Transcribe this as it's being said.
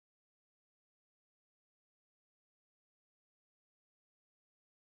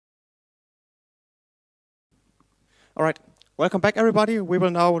All right, welcome back, everybody. We will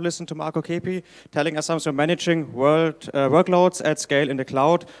now listen to Marco Ceppi telling us something managing workloads at scale in the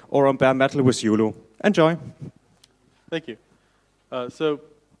cloud or on bare metal with Juju. Enjoy. Thank you. So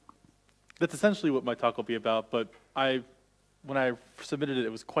that's essentially what my talk will be about, but when I submitted it,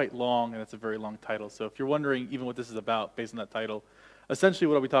 it was quite long, and it's a very long title. So if you're wondering even what this is about based on that title, essentially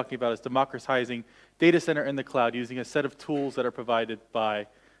what I'll be talking about is democratizing data center in the cloud using a set of tools that are provided by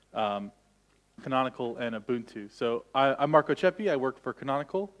Canonical and Ubuntu. So I'm Marco Ceppi. I work for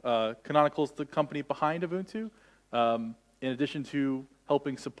Canonical. Canonical is the company behind Ubuntu. In addition to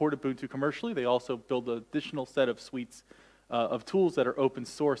helping support Ubuntu commercially, they also build an additional set of suites of tools that are open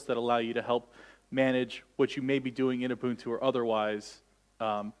source that allow you to help manage what you may be doing in Ubuntu or otherwise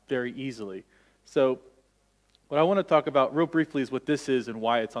very easily. So what I want to talk about real briefly is what this is and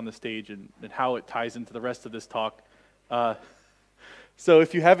why it's on the stage and how it ties into the rest of this talk. So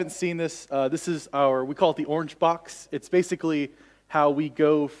if you haven't seen this, this is we call it the orange box. It's basically how we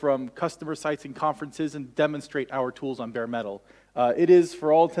go from customer sites and conferences and demonstrate our tools on bare metal. It is,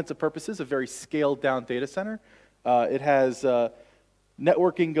 for all intents and purposes, a very scaled down data center. It has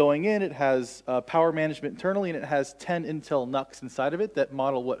networking going in, it has power management internally, and it has 10 Intel NUCs inside of it that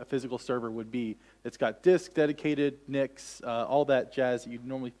model what a physical server would be. It's got disk, dedicated, NICs, all that jazz that you'd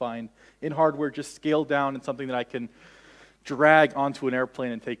normally find in hardware, just scaled down in something that I can drag onto an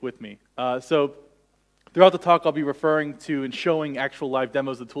airplane and take with me. So throughout the talk, I'll be referring to and showing actual live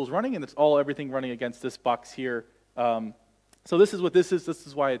demos of the tools running, and it's everything running against this box here. So this is what this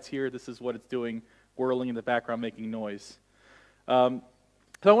is why it's here, this is what it's doing, whirling in the background, making noise.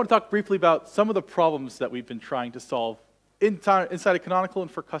 So I want to talk briefly about some of the problems that we've been trying to solve inside of Canonical and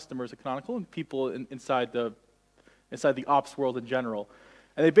for customers at Canonical and people inside the ops world in general.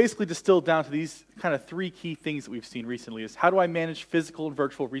 And they basically distill down to these kind of three key things that we've seen recently is how do I manage physical and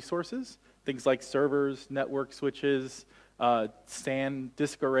virtual resources, things like servers, network switches, SAN,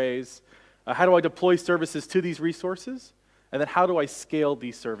 disk arrays. How do I deploy services to these resources? And then how do I scale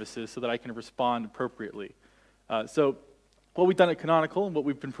these services so that I can respond appropriately? So what we've done at Canonical and what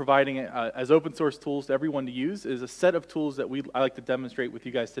we've been providing as open source tools to everyone to use is a set of tools that I like to demonstrate with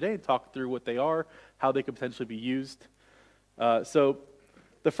you guys today and talk through what they are, how they could potentially be used. So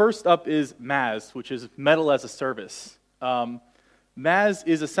the first up is MAS, which is Metal as a Service. MAS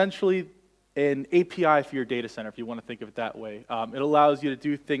is essentially an API for your data center, if you want to think of it that way. It allows you to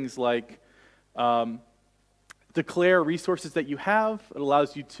do things like declare resources that you have. It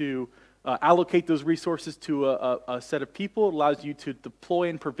allows you to allocate those resources to a set of people. It allows you to deploy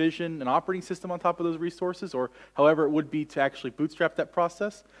and provision an operating system on top of those resources, or however it would be to actually bootstrap that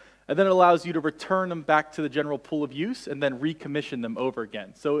process. And then it allows you to return them back to the general pool of use and then recommission them over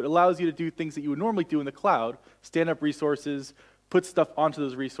again. So it allows you to do things that you would normally do in the cloud, stand up resources, put stuff onto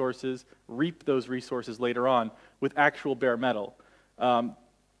those resources, reap those resources later on with actual bare metal.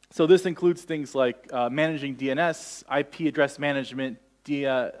 So this includes things like managing DNS, IP address management,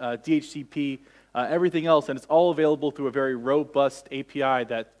 DHCP, everything else, and it's all available through a very robust API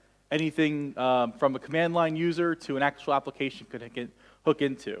that anything from a command line user to an actual application could hook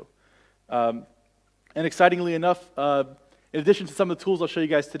into. And excitingly enough, in addition to some of the tools I'll show you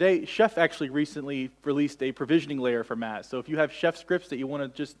guys today, Chef actually recently released a provisioning layer for MAS. So if you have Chef scripts that you want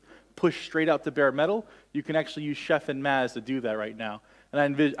to just push straight out to bare metal, you can actually use Chef and MAS to do that right now.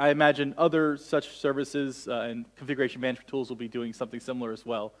 And I imagine other such services and configuration management tools will be doing something similar as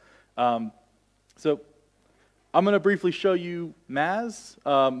well. So I'm going to briefly show you MAS,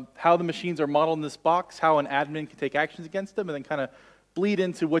 how the machines are modeled in this box, how an admin can take actions against them, and then kind of bleed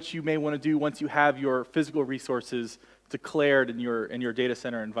into what you may want to do once you have your physical resources declared in your data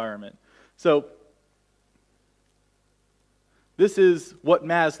center environment. So this is what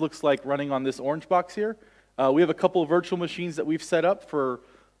MAS looks like running on this orange box here. We have a couple of virtual machines that we've set up for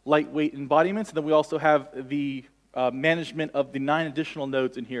lightweight embodiments, and then we also have the management of the 9 additional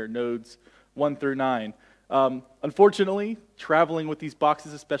nodes in here, nodes 1 through 9. Unfortunately, traveling with these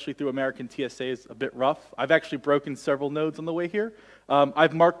boxes, especially through American TSA, is a bit rough. I've actually broken several nodes on the way here.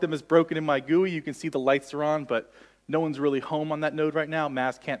 I've marked them as broken in my GUI. You can see the lights are on, but no one's really home on that node right now.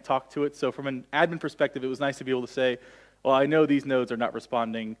 MAS can't talk to it. So from an admin perspective, it was nice to be able to say, well, I know these nodes are not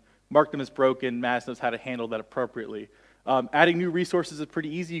responding. Mark them as broken. MAS knows how to handle that appropriately. Adding new resources is pretty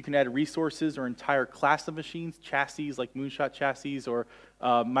easy. You can add resources or entire class of machines, chassis like Moonshot chassis or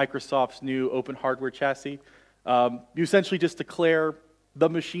Microsoft's new open hardware chassis. You essentially just declare the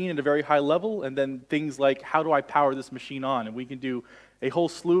machine at a very high level, and then things like, how do I power this machine on? And we can do a whole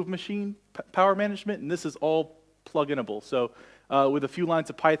slew of machine power management, and this is all pluginable. So with a few lines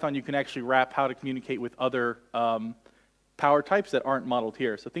of Python, you can actually wrap how to communicate with other power types that aren't modeled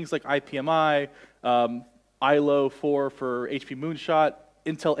here. So things like IPMI, ILO 4 for HP Moonshot,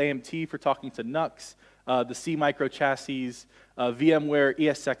 Intel AMT for talking to NUX, the C micro chassis, VMware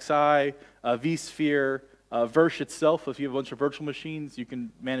ESXi, vSphere, Versh itself. If you have a bunch of virtual machines, you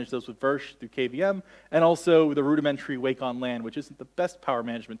can manage those with Versh through KVM, and also the rudimentary Wake on LAN, which isn't the best power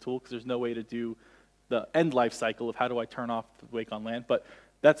management tool because there's no way to do the end life cycle of how do I turn off the Wake on LAN, but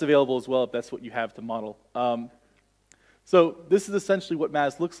that's available as well if that's what you have to model. So this is essentially what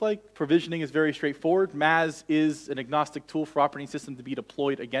MAZ looks like. Provisioning is very straightforward. MAZ is an agnostic tool for operating system to be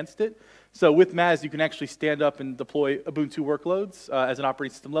deployed against it. So with MAZ, you can actually stand up and deploy Ubuntu workloads as an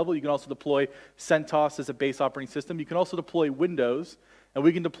operating system level. You can also deploy CentOS as a base operating system. You can also deploy Windows, and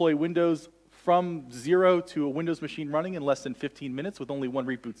we can deploy Windows from 0 to a Windows machine running in less than 15 minutes with only one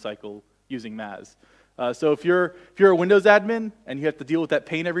reboot cycle using MAZ. So if you're a Windows admin and you have to deal with that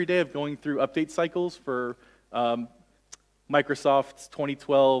pain every day of going through update cycles for Microsoft's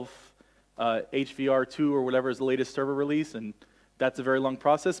 2012 HVR2 or whatever is the latest server release, and that's a very long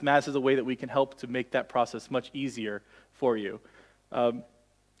process. MAZ is a way that we can help to make that process much easier for you.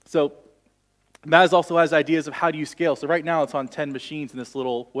 So MAZ also has ideas of how do you scale. So right now it's on 10 machines in this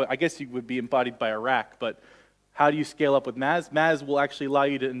little, well, I guess you would be embodied by a rack, but how do you scale up with MAZ? MAZ will actually allow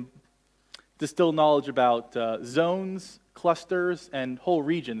you to distill knowledge about zones, clusters, and whole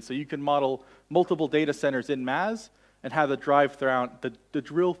regions. So you can model multiple data centers in MAZ and have the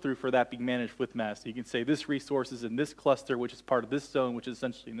drill through for that being managed with MAZ. So you can say this resource is in this cluster, which is part of this zone, which is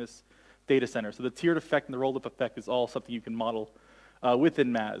essentially in this data center. So the tiered effect and the rolled up effect is all something you can model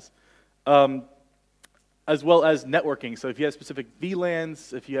within MAZ. As well as networking. So if you have specific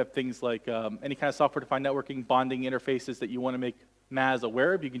VLANs, if you have things like any kind of software-defined networking, bonding interfaces that you want to make MAZ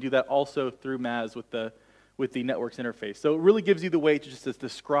aware of, you can do that also through MAZ with the networks interface. So it really gives you the way to just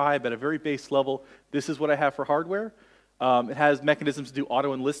describe at a very base level, this is what I have for hardware. It has mechanisms to do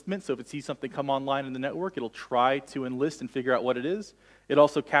auto-enlistment, so if it sees something come online in the network, it'll try to enlist and figure out what it is. It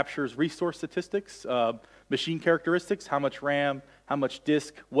also captures resource statistics, machine characteristics, how much RAM, how much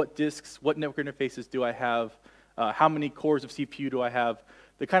disk, what disks, what network interfaces do I have, how many cores of CPU do I have,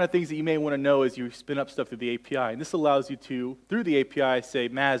 the kind of things that you may want to know as you spin up stuff through the API. And this allows you to, through the API, say,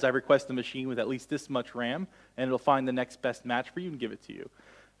 MAZ, I request a machine with at least this much RAM, and it'll find the next best match for you and give it to you.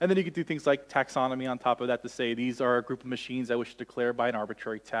 And then you can do things like taxonomy on top of that to say, these are a group of machines I wish to declare by an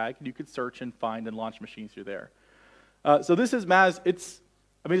arbitrary tag. And you can search and find and launch machines through there. So this is MAZ. It's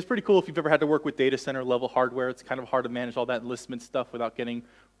pretty cool if you've ever had to work with data center level hardware. It's kind of hard to manage all that enlistment stuff without getting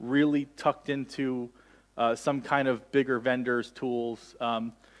really tucked into some kind of bigger vendors' tools.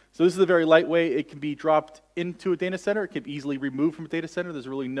 So this is a very lightweight. It can be dropped into a data center. It can be easily removed from a data center. There's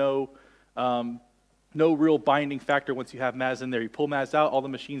really no real binding factor once you have MAZ in there. You pull MAZ out, all the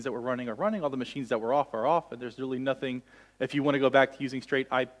machines that were running are running, all the machines that were off are off, and there's really nothing. If you want to go back to using straight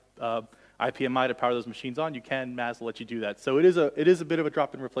IPMI to power those machines on, you can. MAZ will let you do that. So it is a bit of a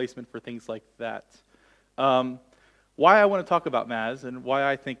drop-in replacement for things like that. Why I want to talk about MAZ and why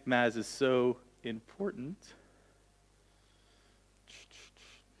I think MAZ is so important.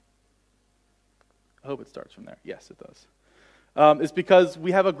 I hope it starts from there. Yes, it does. Is because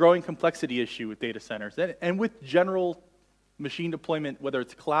we have a growing complexity issue with data centers and with general machine deployment, whether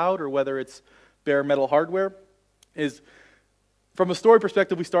it's cloud or whether it's bare metal hardware, is from a story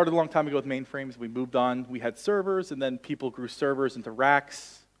perspective, we started a long time ago with mainframes. We moved on. We had servers, and then people grew servers into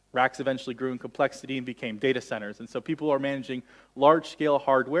racks. Racks eventually grew in complexity and became data centers. And so people are managing large-scale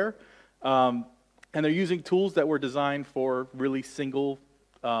hardware, and they're using tools that were designed for really single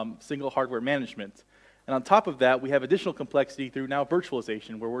hardware management. And on top of that, we have additional complexity through now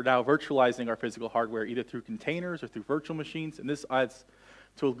virtualization, where we're now virtualizing our physical hardware either through containers or through virtual machines, and this adds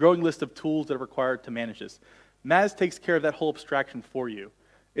to a growing list of tools that are required to manage this. MAZ takes care of that whole abstraction for you.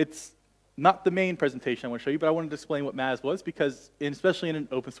 It's not the main presentation I want to show you, but I wanted to explain what MAZ was because, especially in an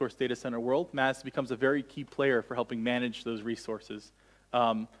open source data center world, MAZ becomes a very key player for helping manage those resources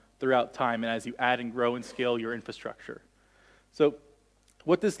throughout time and as you add and grow and scale your infrastructure. So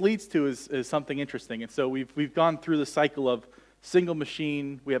what this leads to is something interesting. And so we've gone through the cycle of single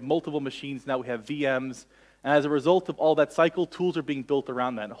machine, we have multiple machines, now we have VMs. And as a result of all that cycle, tools are being built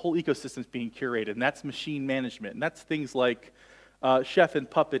around that. And a whole ecosystem is being curated. And that's machine management. And that's things like Chef and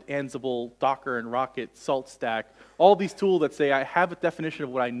Puppet, Ansible, Docker and Rocket, SaltStack, all these tools that say, I have a definition of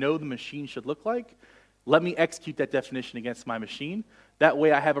what I know the machine should look like. Let me execute that definition against my machine. That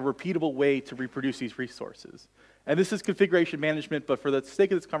way I have a repeatable way to reproduce these resources. And this is configuration management, but for the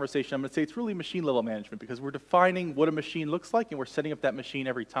sake of this conversation, I'm going to say it's really machine level management because we're defining what a machine looks like and we're setting up that machine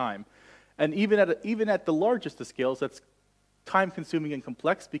every time. And even at the largest of scales, that's time consuming and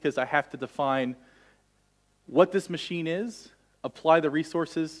complex because I have to define what this machine is, apply the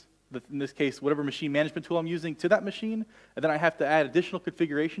resources in this case, whatever machine management tool I'm using to that machine, and then I have to add additional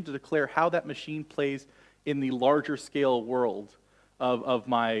configuration to declare how that machine plays in the larger scale world of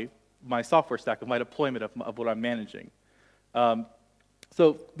my software stack, of my deployment of what I'm managing.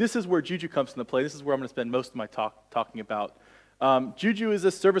 So this is where Juju comes into play. This is where I'm going to spend most of my talk talking about. Juju is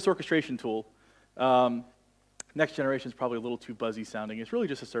a service orchestration tool. Next generation is probably a little too buzzy sounding. It's really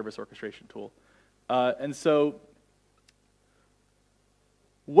just a service orchestration tool. And so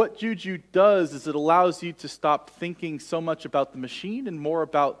what Juju does is it allows you to stop thinking so much about the machine and more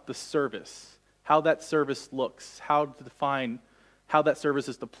about the service, how that service looks, how to define how that service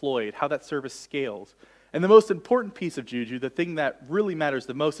is deployed, how that service scales. And the most important piece of Juju, the thing that really matters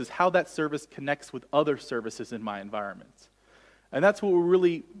the most, is how that service connects with other services in my environment. And that's what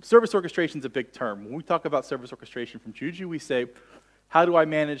service orchestration is a big term. When we talk about service orchestration from Juju, we say, how do I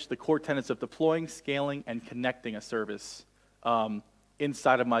manage the core tenets of deploying, scaling, and connecting a service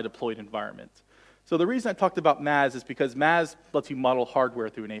inside of my deployed environment? So the reason I talked about MAS is because MAS lets you model hardware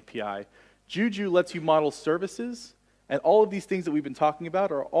through an API. Juju lets you model services, and all of these things that we've been talking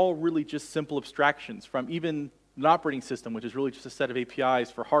about are all really just simple abstractions from even an operating system, which is really just a set of APIs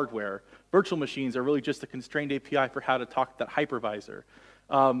for hardware. Virtual machines are really just a constrained API for how to talk to that hypervisor.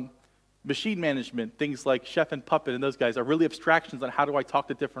 Machine management, things like Chef and Puppet and those guys are really abstractions on how do I talk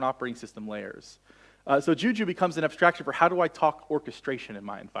to different operating system layers. So Juju becomes an abstraction for how do I talk orchestration in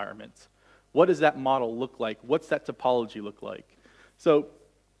my environment. What does that model look like? What's that topology look like? So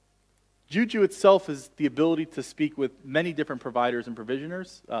Juju itself is the ability to speak with many different providers and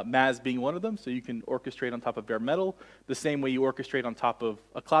provisioners, MAS being one of them, so you can orchestrate on top of bare metal, the same way you orchestrate on top of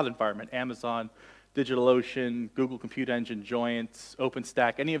a cloud environment, Amazon, DigitalOcean, Google Compute Engine, Joint,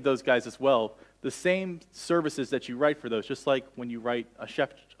 OpenStack, any of those guys as well. The same services that you write for those, just like when you write a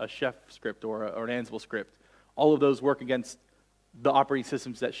Chef script or an Ansible script, all of those work against the operating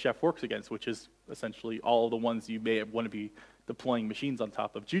systems that Chef works against, which is essentially all the ones you may want to be deploying machines on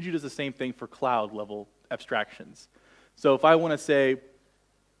top of. Juju does the same thing for cloud level abstractions. So if I want to say,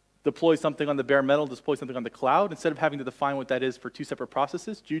 deploy something on the bare metal, deploy something on the cloud, instead of having to define what that is for two separate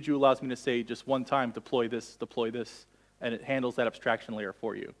processes, Juju allows me to say just one time, deploy this, and it handles that abstraction layer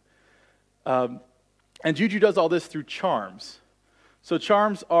for you. And Juju does all this through charms. So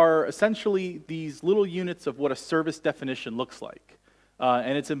charms are essentially these little units of what a service definition looks like.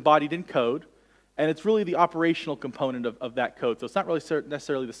 And it's embodied in code. And it's really the operational component of that code. So it's not really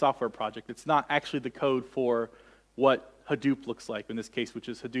necessarily the software project. It's not actually the code for what Hadoop looks like in this case, which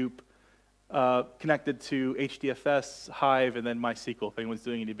is Hadoop connected to HDFS, Hive, and then MySQL. If anyone's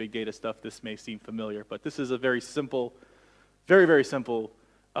doing any big data stuff, this may seem familiar. But this is a very simple, very, very simple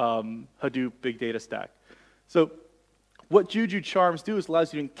Hadoop big data stack. So what Juju charms do is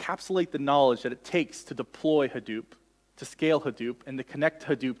allows you to encapsulate the knowledge that it takes to deploy Hadoop, to scale Hadoop, and to connect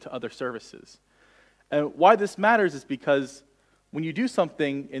Hadoop to other services. And why this matters is because when you do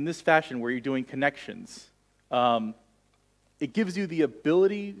something in this fashion where you're doing connections, it gives you the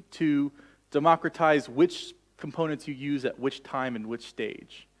ability to democratize which components you use at which time and which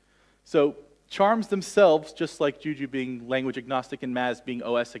stage. So charms themselves, just like Juju being language agnostic and MAS being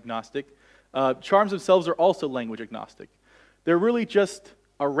OS agnostic, charms themselves are also language agnostic. They're really just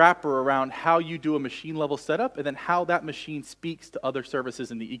a wrapper around how you do a machine level setup and then how that machine speaks to other services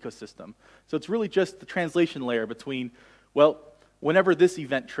in the ecosystem. So it's really just the translation layer between, well, whenever this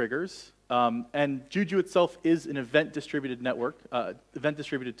event triggers, and Juju itself is an event distributed network, event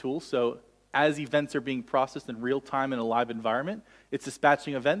distributed tool, so as events are being processed in real time in a live environment, it's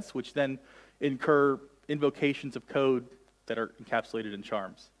dispatching events which then incur invocations of code that are encapsulated in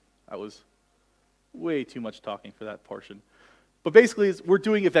charms. That was way too much talking for that portion. But basically, we're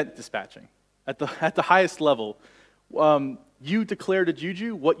doing event dispatching at the highest level. You declare to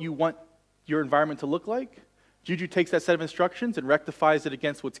Juju what you want your environment to look like. Juju takes that set of instructions and rectifies it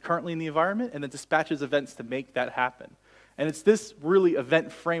against what's currently in the environment and then dispatches events to make that happen. And it's this really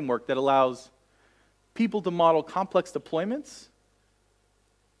event framework that allows people to model complex deployments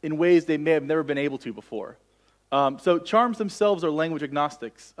in ways they may have never been able to before. So charms themselves are language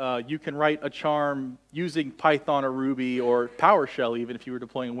agnostics. You can write a charm using Python or Ruby or PowerShell even if you were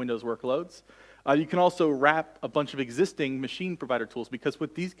deploying Windows workloads. You can also wrap a bunch of existing machine provider tools because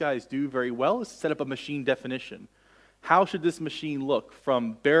what these guys do very well is set up a machine definition. How should this machine look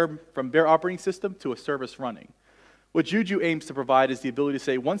from bare operating system to a service running? What Juju aims to provide is the ability to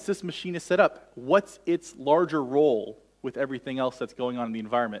say, once this machine is set up, what's its larger role with everything else that's going on in the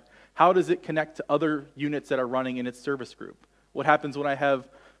environment? How does it connect to other units that are running in its service group? What happens when I have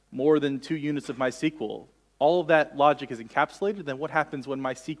more than 2 units of MySQL? All of that logic is encapsulated. Then what happens when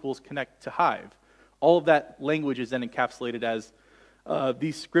MySQLs connect to Hive? All of that language is then encapsulated as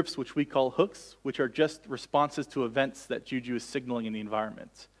these scripts, which we call hooks, which are just responses to events that Juju is signaling in the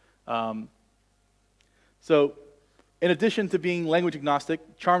environment. So in addition to being language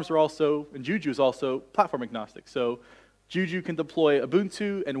agnostic, Charms are also, and Juju is also platform agnostic. So Juju can deploy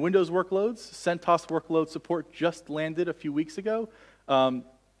Ubuntu and Windows workloads. CentOS workload support just landed a few weeks ago.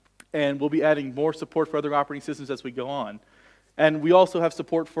 And we'll be adding more support for other operating systems as we go on. And we also have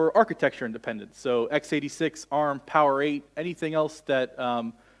support for architecture independence. So x86, ARM, Power 8, anything else that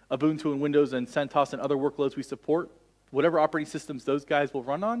Ubuntu and Windows and CentOS and other workloads we support, whatever operating systems those guys will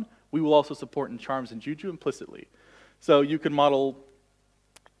run on, we will also support in Charms and Juju implicitly. So you can model,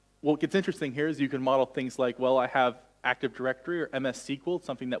 what gets interesting here is you can model things like, well, I have Active Directory or MS SQL,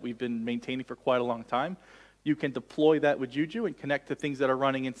 something that we've been maintaining for quite a long time. You can deploy that with Juju and connect to things that are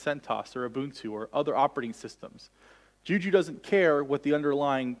running in CentOS or Ubuntu or other operating systems. Juju doesn't care what the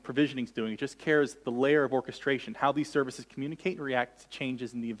underlying provisioning is doing. It just cares the layer of orchestration, how these services communicate and react to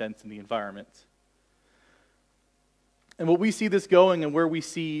changes in the events in the environment. And what we see this going and where we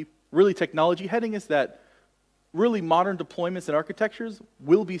see really technology heading is that really modern deployments and architectures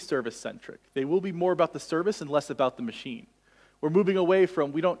will be service-centric. They will be more about the service and less about the machine. We're moving away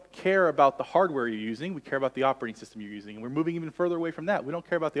from, we don't care about the hardware you're using, we care about the operating system you're using. And we're moving even further away from that. We don't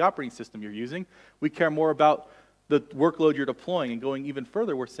care about the operating system you're using, we care more about the workload you're deploying. And going even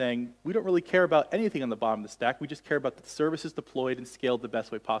further, we're saying, we don't really care about anything on the bottom of the stack, we just care about the services deployed and scaled the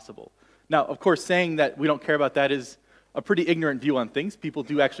best way possible. Now, of course, saying that we don't care about that is a pretty ignorant view on things. People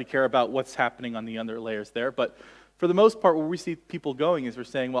do actually care about what's happening on the under layers there, but for the most part, where we see people going is we're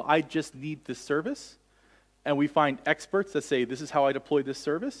saying, well, I just need this service, and we find experts that say, this is how I deploy this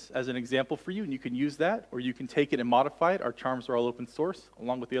service as an example for you, and you can use that, or you can take it and modify it. Our Charms are all open source,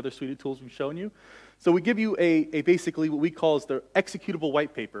 along with the other suite of tools we've shown you. So we give you a basically what we call is the executable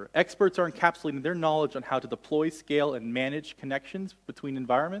white paper. Experts are encapsulating their knowledge on how to deploy, scale, and manage connections between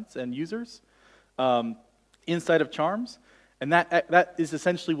environments and users inside of Charms. And that is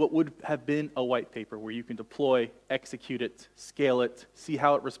essentially what would have been a white paper, where you can deploy, execute it, scale it, see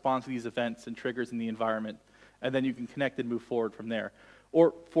how it responds to these events and triggers in the environment, and then you can connect and move forward from there,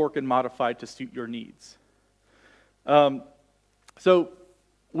 or fork and modify to suit your needs. So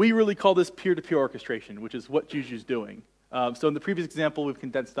we really call this peer-to-peer orchestration, which is what Juju's doing. So in the previous example, we've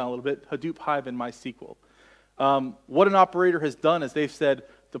condensed down a little bit, Hadoop, Hive, and MySQL. What an operator has done is they've said,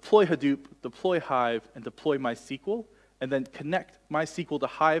 deploy Hadoop, deploy Hive, and deploy MySQL, and then connect MySQL to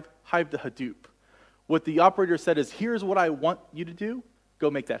Hive, Hive to Hadoop. What the operator said is, here's what I want you to do, go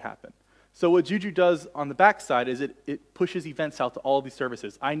make that happen. So what Juju does on the backside is it pushes events out to all these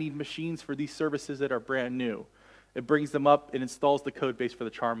services. I need machines for these services that are brand new. It brings them up, it installs the code base for the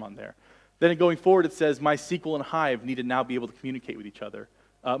charm on there. Then going forward, it says MySQL and Hive need to now be able to communicate with each other.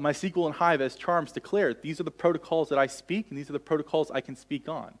 MySQL and Hive, as charms, declare these are the protocols that I speak, and these are the protocols I can speak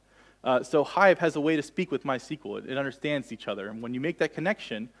on. So Hive has a way to speak with MySQL. It understands each other. And when you make that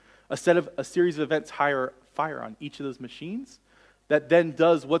connection, a series of events fire on each of those machines that then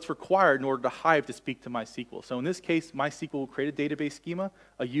does what's required in order to Hive to speak to MySQL. So in this case, MySQL will create a database schema,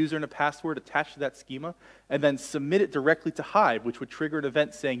 a user and a password attached to that schema, and then submit it directly to Hive, which would trigger an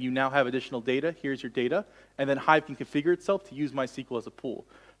event saying, you now have additional data, here's your data, and then Hive can configure itself to use MySQL as a pool.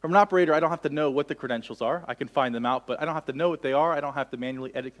 From an operator, I don't have to know what the credentials are. I can find them out, but I don't have to know what they are. I don't have to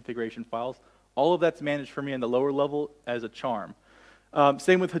manually edit configuration files. All of that's managed for me on the lower level as a charm.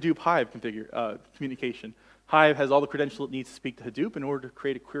 Same with Hadoop Hive communication. Hive has all the credentials it needs to speak to Hadoop in order to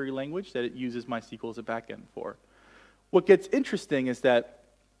create a query language that it uses MySQL as a backend for. What gets interesting is that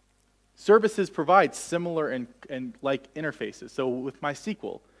services provide similar and like interfaces. So with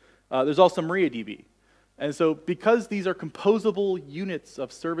MySQL, there's also MariaDB. And so because these are composable units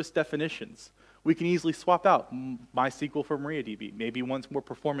of service definitions, we can easily swap out MySQL for MariaDB. Maybe one's more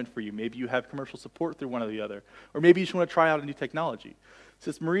performant for you. Maybe you have commercial support through one or the other. Or maybe you just want to try out a new technology.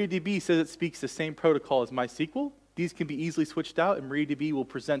 Since MariaDB says it speaks the same protocol as MySQL, these can be easily switched out, and MariaDB will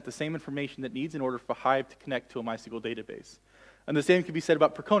present the same information that it needs in order for Hive to connect to a MySQL database. And the same can be said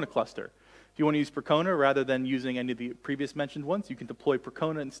about Percona cluster. If you want to use Percona rather than using any of the previous mentioned ones, you can deploy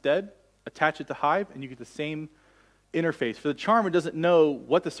Percona instead, attach it to Hive, and you get the same interface. For the charm, it doesn't know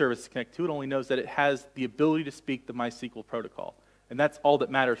what the service is connected to. It only knows that it has the ability to speak the MySQL protocol. And that's all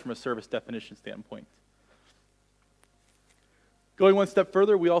that matters from a service definition standpoint. Going one step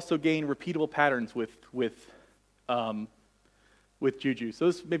further, we also gain repeatable patterns with Juju. So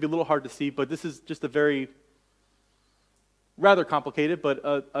this may be a little hard to see, but this is just a rather complicated, but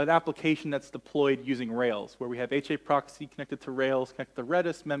an application that's deployed using Rails, where we have HA proxy connected to Rails, connected to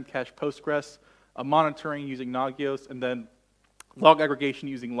Redis, Memcache, Postgres, monitoring using Nagios, and then log aggregation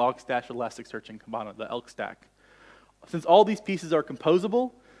using Logstash, Elasticsearch, and Kibana, the ELK stack. since all these pieces are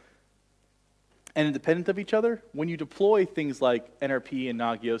composable and independent of each other, when you deploy things like NRP and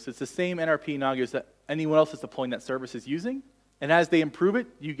Nagios, it's the same NRP and Nagios that anyone else that's deploying that service is using. And as they improve it,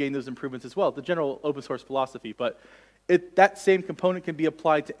 you gain those improvements as well. The general open source philosophy. But that same component can be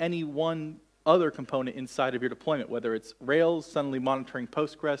applied to any one other component inside of your deployment, whether it's Rails, suddenly monitoring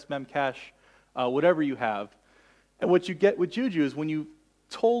Postgres, Memcache, whatever you have. And what you get with Juju is when you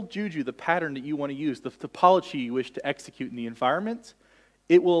told Juju the pattern that you want to use, the topology you wish to execute in the environment,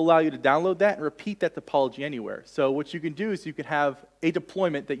 it will allow you to download that and repeat that topology anywhere. So what you can do is you can have a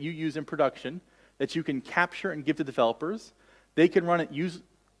deployment that you use in production that you can capture and give to developers. They can run it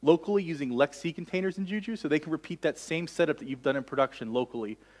locally using LexC containers in Juju, so they can repeat that same setup that you've done in production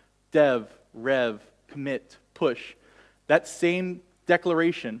locally. Dev, rev, commit, push. That same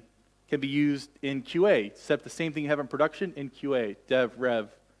declaration can be used in QA. Set the same thing you have in production in QA, dev, rev,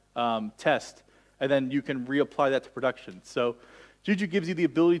 test, and then you can reapply that to production. So Juju gives you the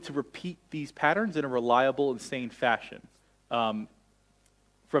ability to repeat these patterns in a reliable and sane fashion from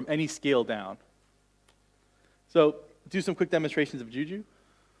any scale down. So do some quick demonstrations of Juju.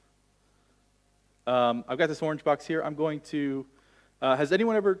 I've got this orange box here. I'm going to, is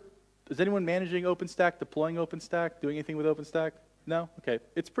anyone managing OpenStack, deploying OpenStack, doing anything with OpenStack? No? Okay.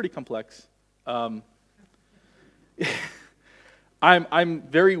 It's pretty complex. I'm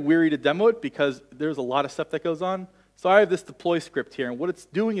very weary to demo it because there's a lot of stuff that goes on. So I have this deploy script here, and what it's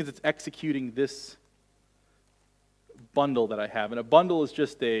doing is it's executing this bundle that I have. And a bundle is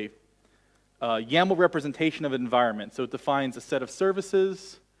just a YAML representation of an environment. So it defines a set of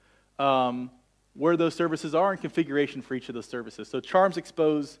services, where those services are, and configuration for each of those services. So charms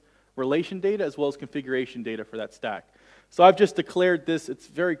expose relation data as well as configuration data for that stack. So I've just declared this. It's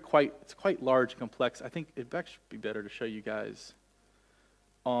quite large and complex. I think it'd actually be better to show you guys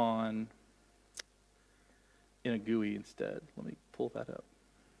in a GUI instead. Let me pull that up.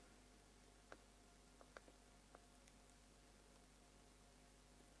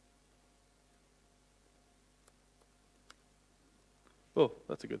 Oh,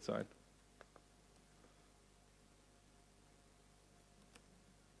 that's a good sign.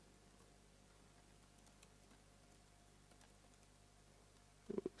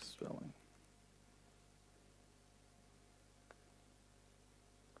 Spelling.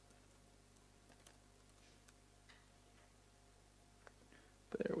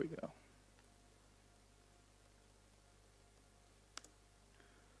 There we go.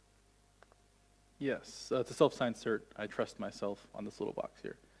 Yes, it's a self-signed cert. I trust myself on this little box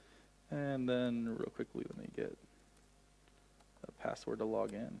here. And then real quickly, let me get a password to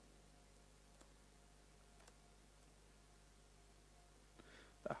log in.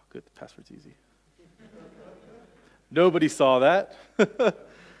 Oh, good, the password's easy. Nobody saw that.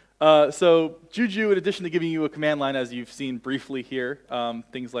 So Juju, in addition to giving you a command line, as you've seen briefly here,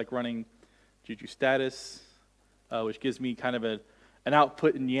 things like running Juju status, which gives me kind of an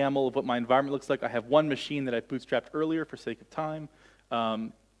output in YAML of what my environment looks like. I have one machine that I bootstrapped earlier for sake of time.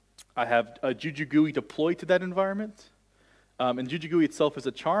 I have a Juju GUI deployed to that environment. And Juju GUI itself is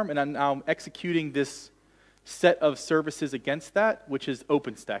a charm, and I'm now executing this set of services against that, which is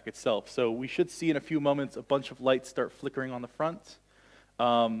OpenStack itself. So we should see in a few moments a bunch of lights start flickering on the front.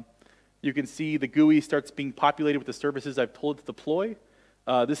 You can see the GUI starts being populated with the services I've told it to deploy.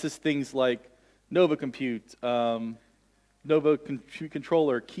 This is things like Nova Compute, Nova Compute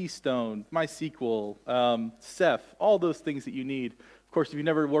Controller, Keystone, MySQL, Ceph, all those things that you need. Of course, if you've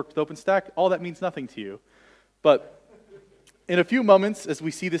never worked with OpenStack, all that means nothing to you. But in a few moments, as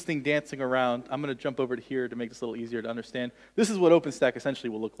we see this thing dancing around, I'm going to jump over to here to make this a little easier to understand. This is what OpenStack essentially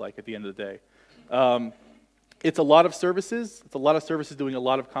will look like at the end of the day. It's a lot of services. It's a lot of services doing a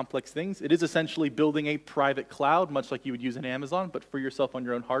lot of complex things. It is essentially building a private cloud, much like you would use in Amazon, but for yourself on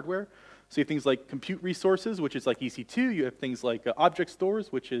your own hardware. So you have things like compute resources, which is like EC2. You have things like object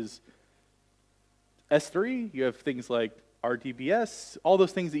stores, which is S3. You have things like RDBS. All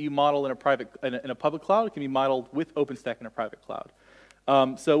those things that you model in a public cloud can be modeled with OpenStack in a private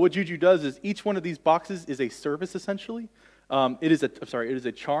cloud. So what Juju does is each one of these boxes is a service essentially. It is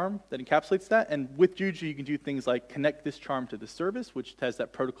a charm that encapsulates that, and with Juju you can do things like connect this charm to the service, which has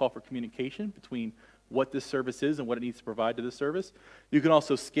that protocol for communication between what this service is and what it needs to provide to the service. You can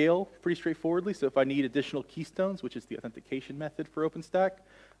also scale pretty straightforwardly, so if I need additional keystones, which is the authentication method for OpenStack,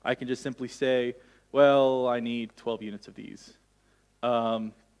 I can just simply say, well, I need 12 units of these.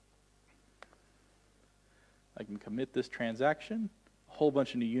 I can commit this transaction, a whole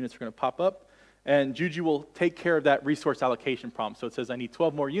bunch of new units are going to pop up, and Juju will take care of that resource allocation problem. So it says I need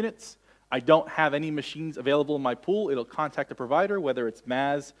 12 more units. I don't have any machines available in my pool, it'll contact a provider, whether it's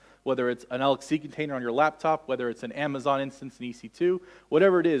MAS, whether it's an LXC container on your laptop, whether it's an Amazon instance in EC2,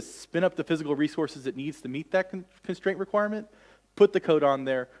 whatever it is, spin up the physical resources it needs to meet that constraint requirement, put the code on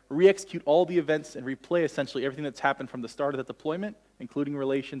there, re-execute all the events, and replay essentially everything that's happened from the start of the deployment, including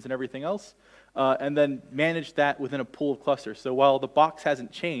relations and everything else, and then manage that within a pool of clusters. So while the box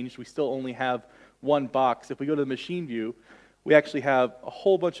hasn't changed, we still only have one box. If we go to the machine view, we actually have a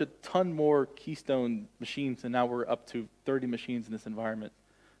whole bunch of ton more Keystone machines, and now we're up to 30 machines in this environment.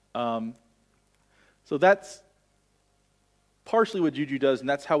 So that's partially what Juju does, and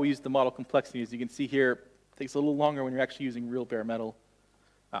that's how we use the model complexity. As you can see here, it takes a little longer when you're actually using real bare metal.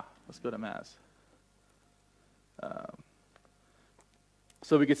 Let's go to MAS.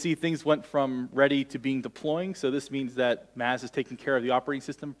 So we can see things went from ready to being deploying. So this means that MAS is taking care of the operating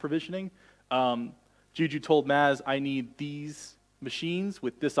system provisioning. Juju told MAS, I need these machines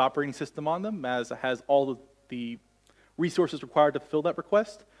with this operating system on them. MAS has all the resources required to fulfill that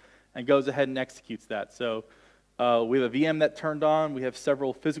request and goes ahead and executes that. So we have a VM that turned on. We have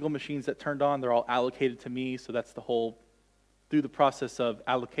several physical machines that turned on. They're all allocated to me. So that's the whole, through the process of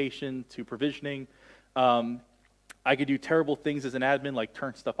allocation to provisioning. I could do terrible things as an admin, like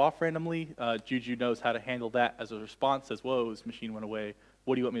turn stuff off randomly. Juju knows how to handle that as a response, says, whoa, this machine went away.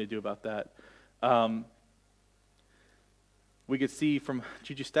 What do you want me to do about that? We could see from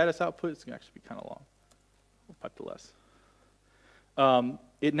Juju status output, it's going to actually be kind of long. We'll pipe to less.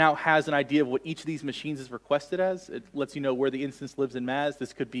 It now has an idea of what each of these machines is requested as. It lets you know where the instance lives in MAS.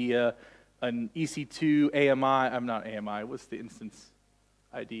 This could be an EC2 AMI. I'm not AMI. What's the instance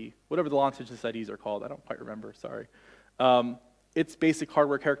ID? Whatever the launch instance IDs are called. I don't quite remember. Sorry. Its basic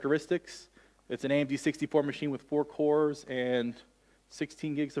hardware characteristics. It's an AMD 64 machine with 4 cores and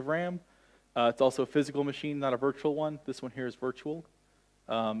 16 gigs of RAM. It's also a physical machine, not a virtual one. This one here is virtual.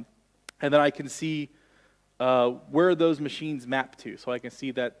 And then I can see where those machines map to. So I can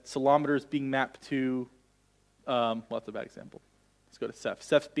see that Ceilometer is being mapped to, well, that's a bad example. Let's go to Ceph.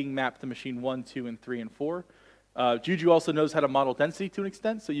 Ceph's being mapped to machine 1, 2, and 3, and 4. Juju also knows how to model density to an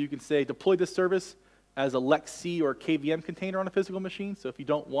extent. So you can say, deploy this service as a LXC or KVM container on a physical machine. So if you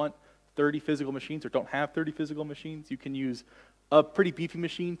don't want 30 physical machines or don't have 30 physical machines, you can use a pretty beefy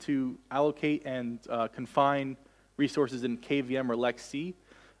machine to allocate and confine resources in KVM or LXC.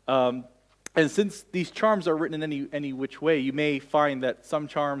 And since these charms are written in any which way, you may find that some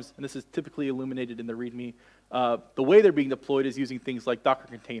charms, and this is typically illuminated in the README, the way they're being deployed is using things like Docker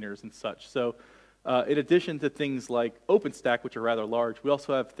containers and such. So in addition to things like OpenStack, which are rather large, we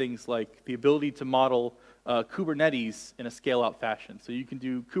also have things like the ability to model Kubernetes in a scale-out fashion. So you can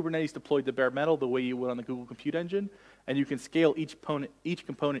do Kubernetes deployed to bare metal the way you would on the Google Compute Engine, and you can scale each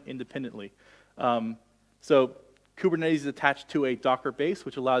component independently. So Kubernetes is attached to a Docker base,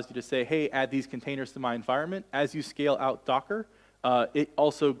 which allows you to say, hey, add these containers to my environment. As you scale out Docker, it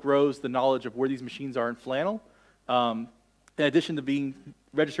also grows the knowledge of where these machines are in Flannel. In addition to being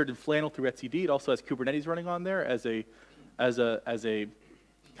registered in Flannel through etcd, it also has Kubernetes running on there as a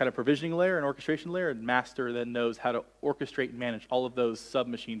kind of provisioning layer and orchestration layer, and master then knows how to orchestrate and manage all of those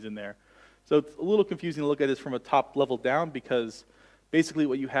sub-machines in there. So it's a little confusing to look at this from a top level down, because basically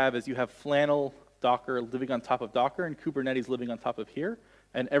what you have is you have Flannel, Docker living on top of Docker, and Kubernetes living on top of here.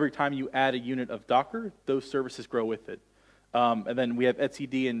 And every time you add a unit of Docker, those services grow with it. And then we have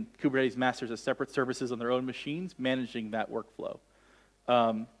etcd and Kubernetes masters as separate services on their own machines, managing that workflow.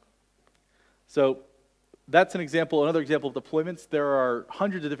 So that's an example. Another example of deployments. There are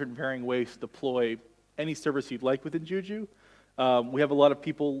hundreds of different varying ways to deploy any service you'd like within Juju. We have a lot of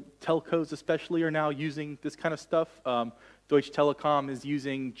people, telcos especially, are now using this kind of stuff. Deutsche Telekom is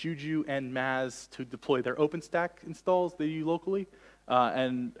using Juju and MAS to deploy their OpenStack installs they use locally,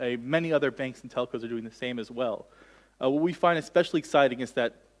 and many other banks and telcos are doing the same as well. What we find especially exciting is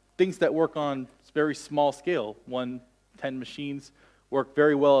that things that work on very small scale, 10 machines, work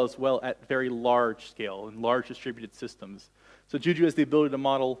very well as well at very large scale and large distributed systems. So Juju has the ability to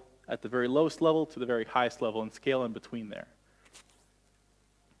model at the very lowest level to the very highest level and scale in between there.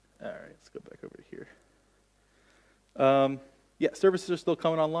 All right, let's go back over to here. Yeah, services are still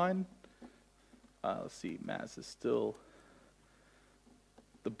coming online. Let's see, MAS is still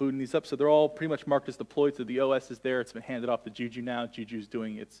booting these up. So they're all pretty much marked as deployed. So the OS is there. It's been handed off to Juju now. Juju's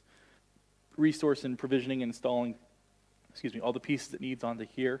doing its resource and provisioning and installing, excuse me, all the pieces it needs onto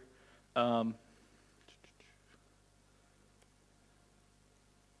here. Yeah.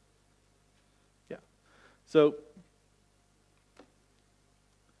 So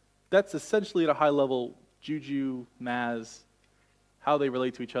that's essentially at a high level Juju, MAS, how they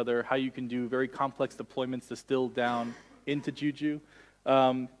relate to each other, how you can do very complex deployments distilled down into Juju.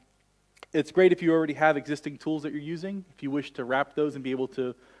 It's great if you already have existing tools that you're using. If you wish to wrap those and be able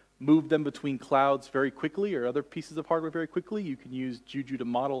to move them between clouds very quickly or other pieces of hardware very quickly, you can use Juju to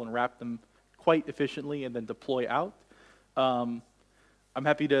model and wrap them quite efficiently and then deploy out. I'm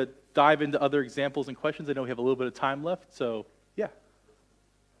happy to dive into other examples and questions. I know we have a little bit of time left, so yeah.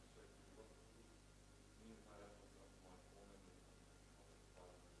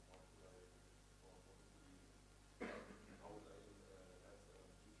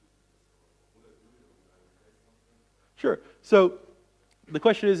 Sure. So the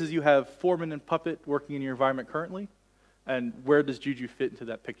question is you have Foreman and Puppet working in your environment currently, and where does Juju fit into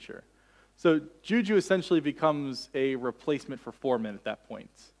that picture? So Juju essentially becomes a replacement for Foreman at that point.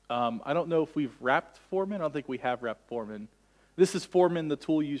 I don't know if we've wrapped Foreman. I don't think we have wrapped Foreman. This is Foreman, the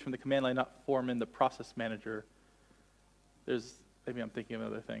tool used from the command line, not Foreman, the process manager. Maybe I'm thinking of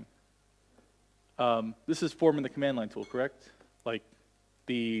another thing. This is Foreman, the command line tool, correct? Like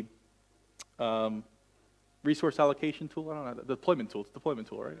the resource allocation tool? I don't know. The deployment tool. It's the deployment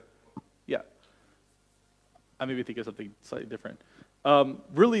tool, right? Yeah. I maybe think of something slightly different.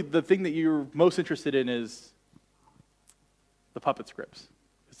 Really, the thing that you're most interested in is the Puppet scripts,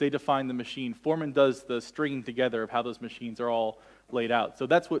 because they define the machine. Foreman does the stringing together of how those machines are all laid out. So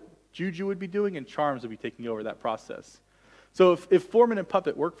that's what Juju would be doing, and Charms would be taking over that process. So if Foreman and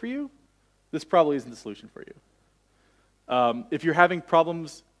Puppet work for you, this probably isn't the solution for you. If you're having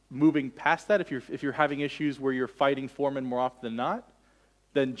problems moving past that, if you're having issues where you're fighting Foreman more often than not,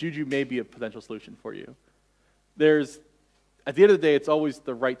 then Juju may be a potential solution for you. At the end of the day, it's always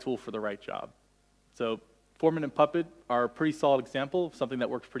the right tool for the right job. So Foreman and Puppet are a pretty solid example of something that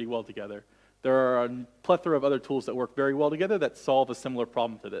works pretty well together. There are a plethora of other tools that work very well together that solve a similar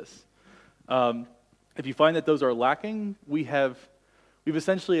problem to this. If you find that those are lacking, we've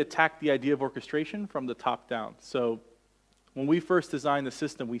essentially attacked the idea of orchestration from the top down. So when we first designed the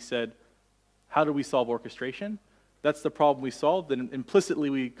system, we said, how do we solve orchestration? That's the problem we solved, and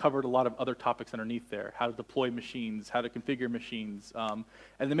implicitly we covered a lot of other topics underneath there, how to deploy machines, how to configure machines, and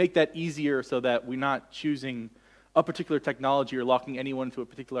to make that easier so that we're not choosing a particular technology or locking anyone into a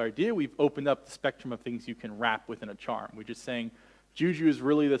particular idea. We've opened up the spectrum of things you can wrap within a charm. We're just saying Juju is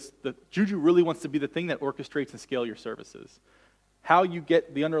really Juju really wants to be the thing that orchestrates and scales your services. How you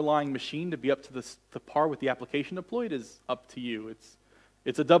get the underlying machine to be up to the par with the application deployed is up to you.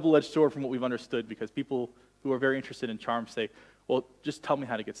 It's a double-edged sword from what we've understood, because people who are very interested in Charms say, well, just tell me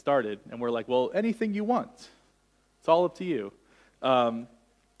how to get started. And we're like, well, anything you want. It's all up to you.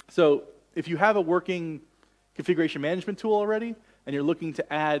 So if you have a working configuration management tool already, and you're looking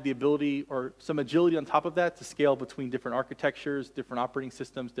to add the ability or some agility on top of that to scale between different architectures, different operating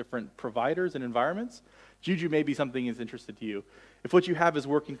systems, different providers and environments, Juju may be something that's interested to you. If what you have is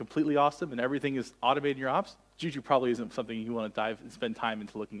working completely awesome and everything is automated in your ops, Juju probably isn't something you want to dive and spend time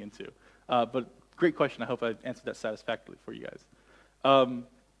into looking into. But great question. I hope I answered that satisfactorily for you guys.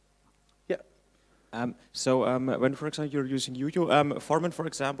 Yeah. When, for example, you're using Juju, Foreman, for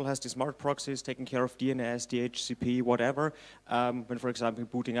example, has the smart proxies taking care of DNS, DHCP, whatever, when, for example,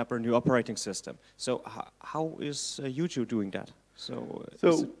 booting up a new operating system. So how is Juju doing that?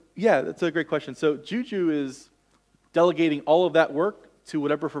 Yeah, that's a great question. So Juju is delegating all of that work to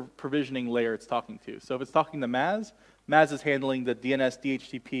whatever provisioning layer it's talking to. So if it's talking to Maz, Maz is handling the DNS,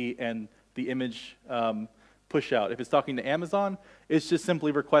 DHCP, and the image push out. If it's talking to Amazon, it's just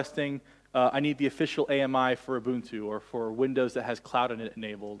simply requesting, I need the official AMI for Ubuntu, or for Windows that has Cloud Init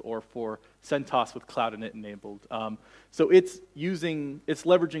enabled, or for CentOS with Cloud Init enabled. So it's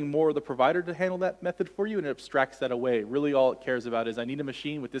leveraging more of the provider to handle that method for you, and it abstracts that away. Really all it cares about is, I need a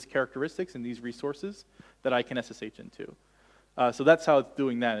machine with these characteristics and these resources that I can SSH into. So that's how it's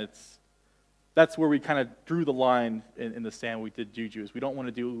doing that. That's where we kind of drew the line in the sand when we did Juju, is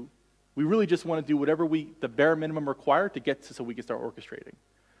we really just want to do whatever the bare minimum required to get to so we can start orchestrating.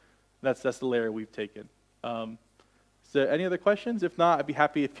 That's the layer we've taken. So any other questions? If not, I'd be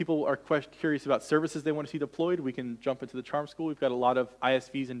happy. If people are curious about services they want to see deployed, we can jump into the Charm School. We've got a lot of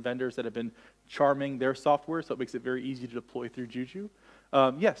ISVs and vendors that have been charming their software, so it makes it very easy to deploy through Juju.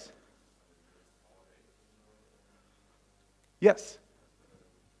 Yes? Yes?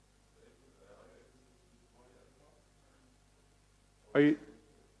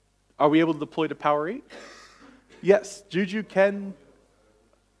 Are we able to deploy to Power 8? Yes, Juju can.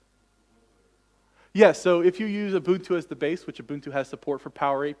 Yeah, so if you use Ubuntu as the base, which Ubuntu has support for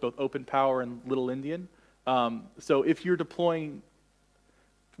Power 8, both Open Power and Little Indian. So if you're deploying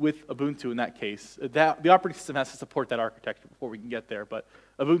with Ubuntu in that case, the operating system has to support that architecture before we can get there, but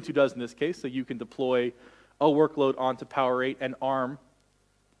Ubuntu does in this case, so you can deploy a workload onto Power 8 and ARM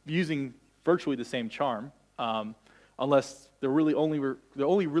using virtually the same charm, unless the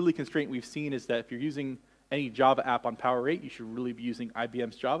only really constraint we've seen is that if you're using any Java app on Power 8, you should really be using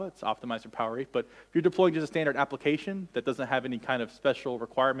IBM's Java. It's optimized for Power 8. But if you're deploying just a standard application that doesn't have any kind of special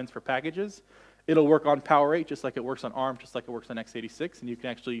requirements for packages, it'll work on Power 8 just like it works on ARM, just like it works on x86, and you can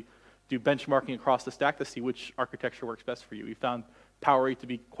actually do benchmarking across the stack to see which architecture works best for you. We found Power 8 to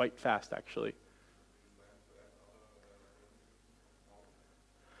be quite fast, actually.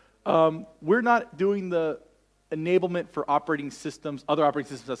 We're not doing the enablement for operating systems, other operating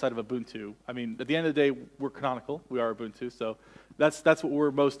systems outside of Ubuntu. I mean, at the end of the day, we're Canonical. We are Ubuntu, so that's what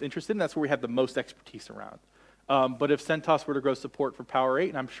we're most interested in. That's where we have the most expertise around. But if CentOS were to grow support for Power 8,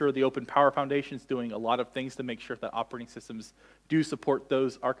 and I'm sure the Open Power Foundation is doing a lot of things to make sure that operating systems do support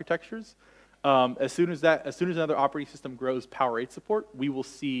those architectures, as soon as another operating system grows Power 8 support, we will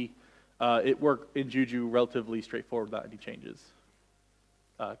see it work in Juju relatively straightforward without any changes.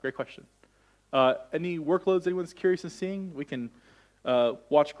 Great question. Any workloads anyone's curious in seeing? We can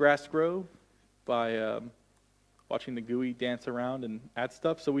watch grass grow by watching the GUI dance around and add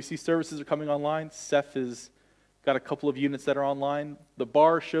stuff. So we see services are coming online. Ceph has got a couple of units that are online. The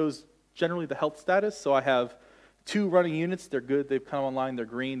bar shows generally the health status. So I have 2 running units. They're good. They've come online. They're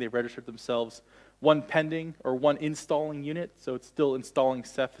green. They've registered themselves. 1 pending or 1 installing unit. So it's still installing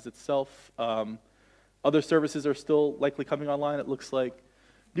Ceph as itself. Other services are still likely coming online. It looks like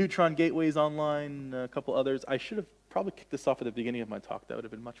Neutron Gateway's online, a couple others. I should have probably kicked this off at the beginning of my talk. That would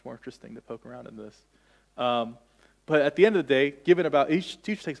have been much more interesting to poke around in this. But at the end of the day, given each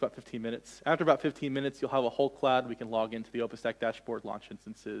takes about 15 minutes. After about 15 minutes, you'll have a whole cloud. We can log into the OpenStack dashboard, launch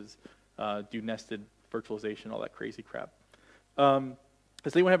instances, do nested virtualization, all that crazy crap.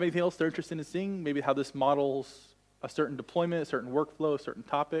 Does anyone have anything else they're interested in seeing? Maybe how this models a certain deployment, a certain workflow, a certain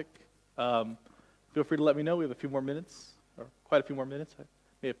topic? Feel free to let me know. We have a few more minutes, or quite a few more minutes. I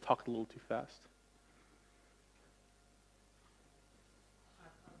may have talked a little too fast.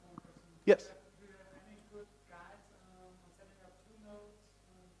 Yes? Do you have any good guides on setting up 2 nodes,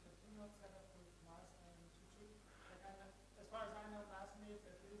 the 2-node setup with Mars and Juju? As far as I know, Mars needs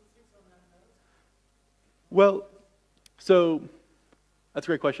at least 6 or 9 nodes. Well, so that's a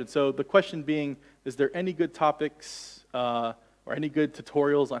great question. So the question being, is there any good topics or any good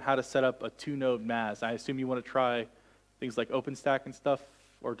tutorials on how to set up a 2-node MAS? I assume you want to try things like OpenStack and stuff,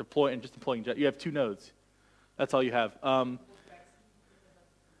 or deploying. You have 2 nodes. That's all you have.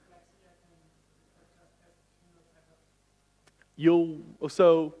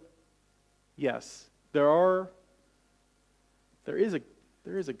 Yes, there is a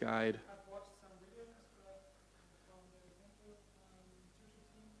guide. I've watched some videos from the Juju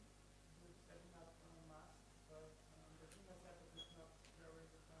team who's setting up Mars, but the 2-node setup is not very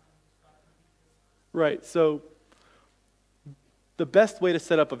described. Right. So the best way to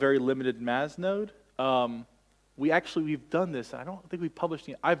set up a very limited MAS node, we've done this. I don't think we've published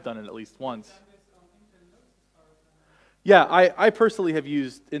it. I've done it at least once. Yeah, I personally have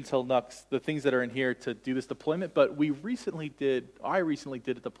used Intel NUCs, the things that are in here, to do this deployment, but I recently did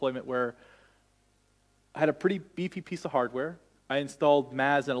a deployment where I had a pretty beefy piece of hardware. I installed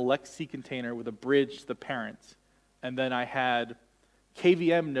MAS in a LexC container with a bridge to the parent, and then I had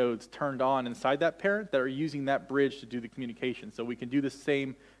KVM nodes turned on inside that parent that are using that bridge to do the communication. So we can do the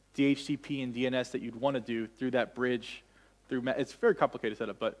same DHCP and DNS that you'd want to do through that bridge. It's a very complicated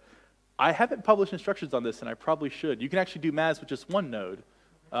setup, but I haven't published instructions on this, and I probably should. You can actually do MAS with just 1 node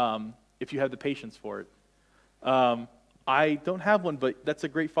if you have the patience for it. I don't have one, but that's a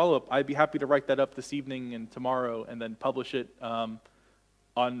great follow-up. I'd be happy to write that up this evening and tomorrow and then publish it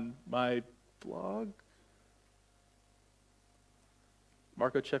on my blog,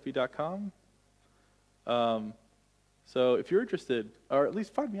 marcoceppi.com. So if you're interested, or at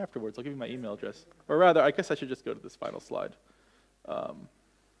least find me afterwards, I'll give you my email address. Or rather, I guess I should just go to this final slide.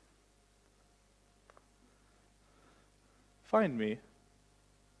 Find me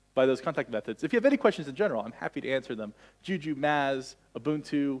by those contact methods. If you have any questions in general, I'm happy to answer them. Juju, MAS,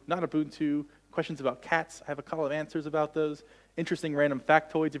 Ubuntu, not Ubuntu, questions about cats, I have a couple of answers about those. Interesting random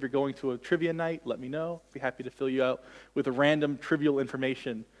factoids, if you're going to a trivia night, let me know. Be happy to fill you out with a random trivial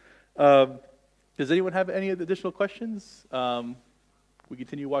information. Does anyone have any additional questions? We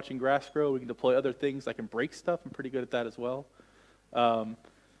continue watching grass grow. We can deploy other things. I can break stuff. I'm pretty good at that as well. It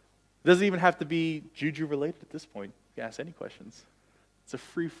doesn't even have to be Juju related at this point. You can ask any questions. It's a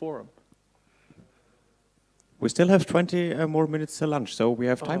free forum. We still have 20 more minutes to lunch, so we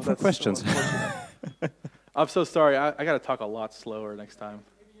have time for questions. So I'm so sorry. I got to talk a lot slower next time.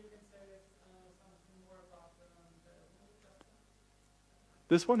 Maybe you can say something more about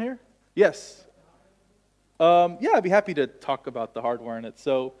This one here? Yes. Yeah, I'd be happy to talk about the hardware in it.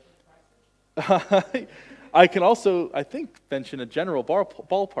 So I can also, I think, mention a general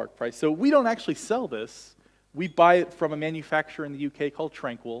ballpark price. So we don't actually sell this. We buy it from a manufacturer in the UK called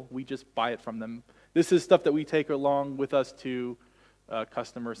Tranquil. We just buy it from them. This is stuff that we take along with us to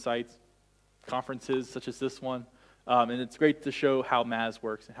customer sites, conferences such as this one. And it's great to show how Maz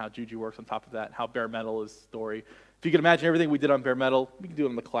works and how Juju works on top of that, and how bare metal is story. If you can imagine everything we did on bare metal, we can do it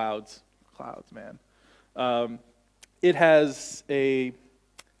on the clouds. Clouds, man. It has a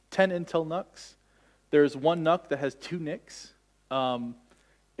 10 Intel NUCs. There's one NUC that has 2 NICs.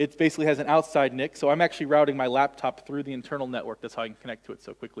 It basically has an outside NIC, so I'm actually routing my laptop through the internal network. That's how I can connect to it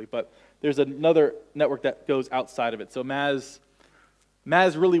so quickly. But there's another network that goes outside of it. So Maz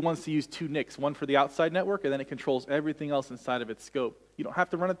really wants to use 2 NICs, one for the outside network, and then it controls everything else inside of its scope. You don't have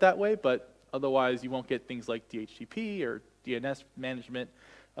to run it that way, but otherwise you won't get things like DHCP or DNS management.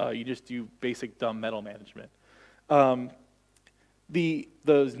 You just do basic dumb metal management. The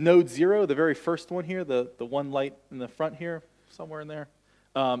node 0, the very first one here, the one light in the front here, somewhere in there,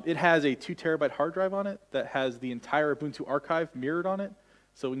 it has a 2 terabyte hard drive on it that has the entire Ubuntu archive mirrored on it,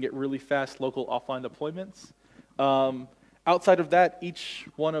 so we can get really fast local offline deployments. Outside of that, each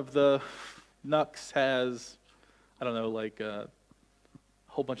one of the NUCs has, I don't know, like a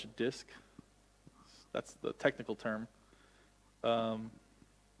whole bunch of disk. That's the technical term. I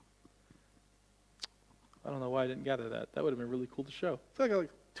don't know why I didn't gather that. That would have been really cool to show. It's like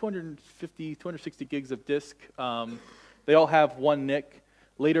 250, 260 gigs of disk. They all have 1 NIC.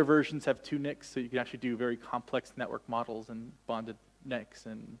 Later versions have 2 NICs, so you can actually do very complex network models and bonded NICs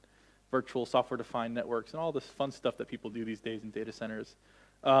and virtual software-defined networks and all this fun stuff that people do these days in data centers.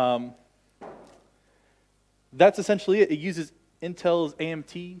 That's essentially it. It uses Intel's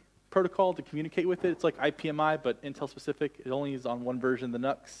AMT protocol to communicate with it. It's like IPMI, but Intel specific. It only is on 1 version of the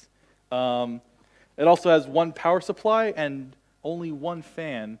NUCs. It also has 1 power supply and only 1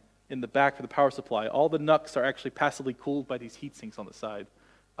 fan in the back for the power supply. All the NUCs are actually passively cooled by these heat sinks on the side.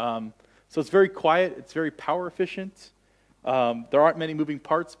 So it's very quiet. It's very power efficient. There aren't many moving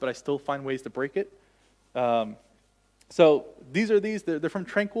parts, but I still find ways to break it. So they're from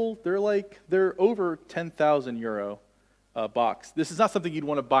Tranquil. They're over 10,000 euro box. This is not something you'd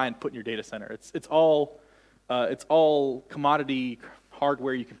want to buy and put in your data center. It's all commodity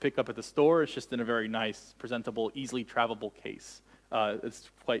hardware you can pick up at the store. It's just in a very nice, presentable, easily travelable case. It's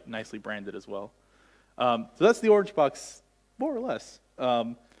quite nicely branded as well. So that's the Orange Box, more or less.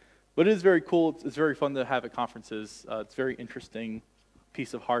 But it is very cool. It's very fun to have at conferences. It's a very interesting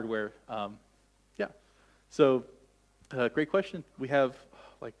piece of hardware. Yeah. So, great question. We have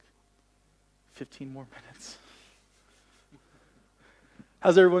like 15 more minutes.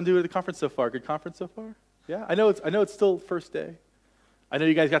 How's everyone doing at the conference so far? Good conference so far? Yeah. I know it's still first day. I know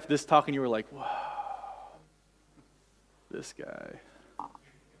you guys got to this talk and you were like, wow, this guy.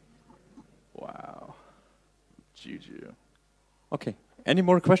 Wow. Juju. Okay. Any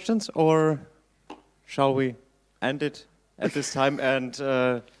more questions, or shall we end it at this time and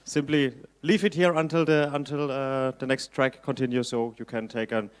simply leave it here until the next track continues, so you can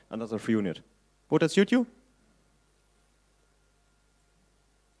take another free unit? Would that suit you?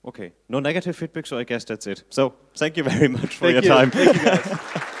 Okay. No negative feedback, so I guess that's it. So thank you very much for your time. Thank you,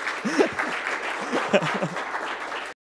 guys.